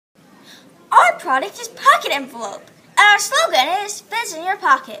Our product is Pocket Envelope, and our slogan is Fits in your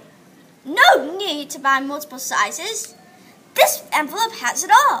pocket. No need to buy multiple sizes. This envelope has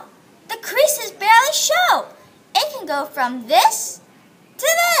it all. The creases barely show. It can go from this to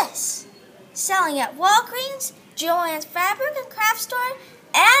this. Selling at Walgreens, Joann's Fabric and Craft Store,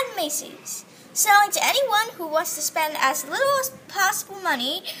 and Macy's. Selling to anyone who wants to spend as little as possible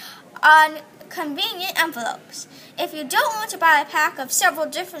money on convenient envelopes. If you don't want to buy a pack of several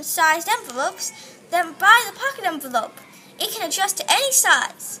different sized envelopes, then buy the Pocket Envelope. It can adjust to any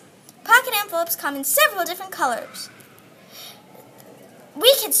size. Pocket envelopes come in several different colors.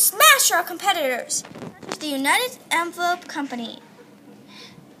 We can smash our competitors, such as the United Envelope Company.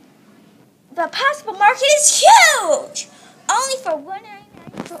 The possible market is huge! Only for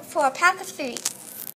 $1.99 for a pack of 3.